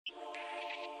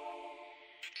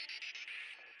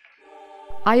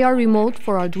IR remote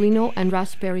for Arduino and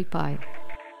Raspberry Pi.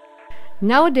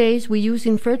 Nowadays, we use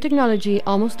infrared technology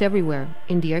almost everywhere,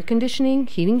 in the air conditioning,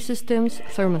 heating systems,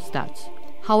 thermostats.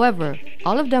 However,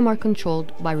 all of them are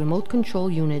controlled by remote control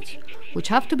units, which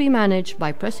have to be managed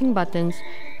by pressing buttons,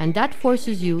 and that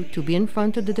forces you to be in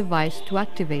front of the device to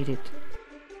activate it.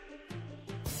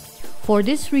 For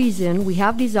this reason, we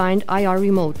have designed IR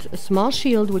Remote, a small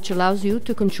shield which allows you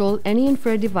to control any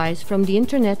infrared device from the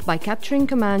internet by capturing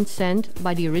commands sent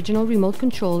by the original remote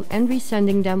control and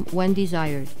resending them when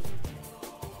desired.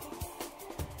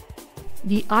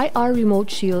 The IR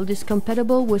Remote Shield is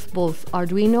compatible with both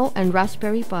Arduino and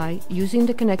Raspberry Pi using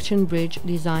the connection bridge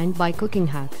designed by Cooking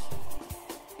Hacks.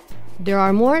 There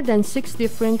are more than 6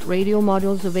 different radio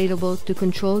modules available to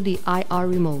control the IR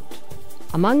Remote.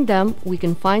 Among them, we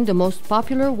can find the most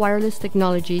popular wireless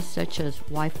technologies such as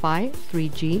Wi-Fi,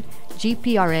 3G,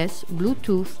 GPRS,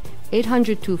 Bluetooth,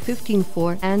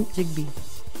 802.15.4 and Zigbee.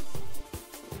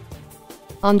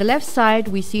 On the left side,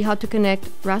 we see how to connect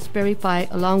Raspberry Pi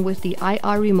along with the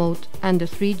IR Remote and the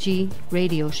 3G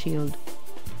radio shield.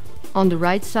 On the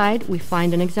right side, we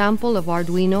find an example of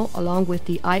Arduino along with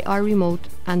the IR Remote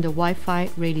and the Wi-Fi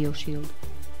radio shield.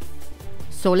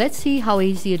 So let's see how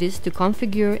easy it is to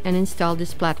configure and install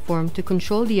this platform to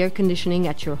control the air conditioning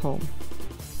at your home.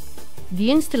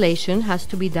 The installation has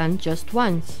to be done just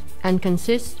once and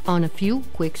consists on a few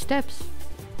quick steps.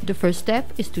 The first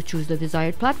step is to choose the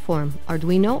desired platform,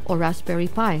 Arduino or Raspberry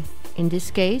Pi. In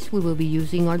this case, we will be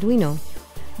using Arduino.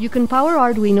 You can power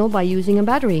Arduino by using a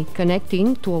battery,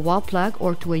 connecting to a wall plug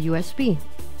or to a USB.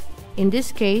 In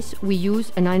this case, we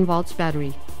use a 9 volts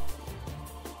battery.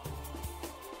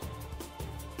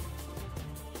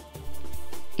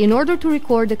 In order to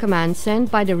record the command sent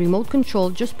by the remote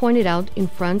control, just point it out in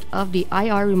front of the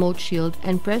IR remote shield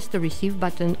and press the receive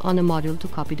button on the module to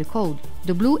copy the code.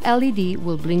 The blue LED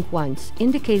will blink once,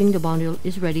 indicating the module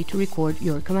is ready to record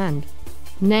your command.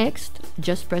 Next,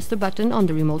 just press the button on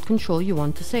the remote control you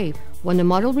want to save. When the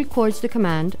module records the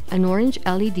command, an orange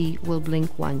LED will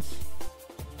blink once.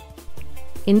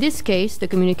 In this case, the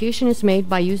communication is made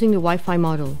by using the Wi-Fi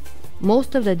module.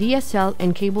 Most of the DSL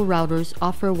and cable routers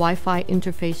offer Wi-Fi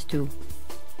interface too.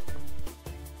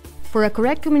 For a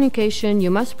correct communication, you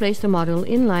must place the module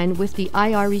in line with the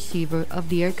IR receiver of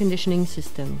the air conditioning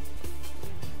system.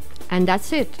 And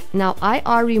that's it. Now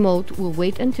IR Remote will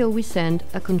wait until we send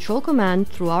a control command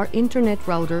through our internet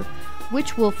router,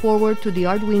 which will forward to the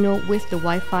Arduino with the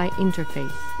Wi-Fi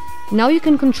interface. Now you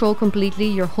can control completely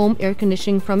your home air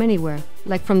conditioning from anywhere,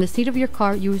 like from the seat of your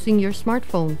car using your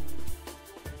smartphone.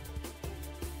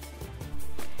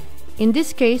 In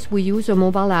this case, we use a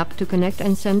mobile app to connect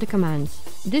and send the commands.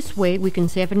 This way, we can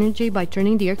save energy by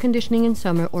turning the air conditioning in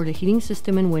summer or the heating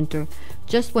system in winter,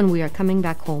 just when we are coming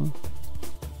back home.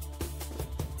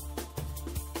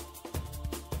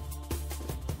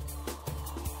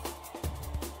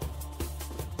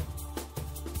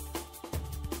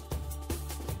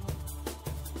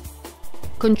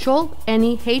 Control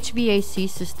any HVAC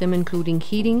system including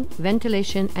heating,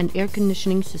 ventilation, and air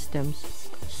conditioning systems.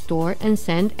 Store and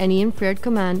send any infrared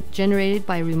command generated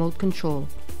by remote control.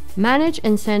 Manage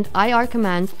and send IR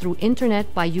commands through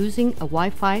internet by using a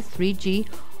Wi-Fi, 3G,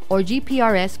 or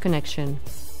GPRS connection.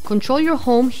 Control your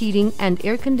home heating and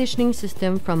air conditioning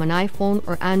system from an iPhone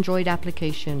or Android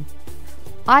application.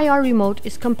 IR Remote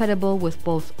is compatible with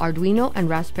both Arduino and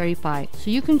Raspberry Pi, so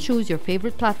you can choose your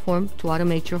favorite platform to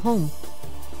automate your home.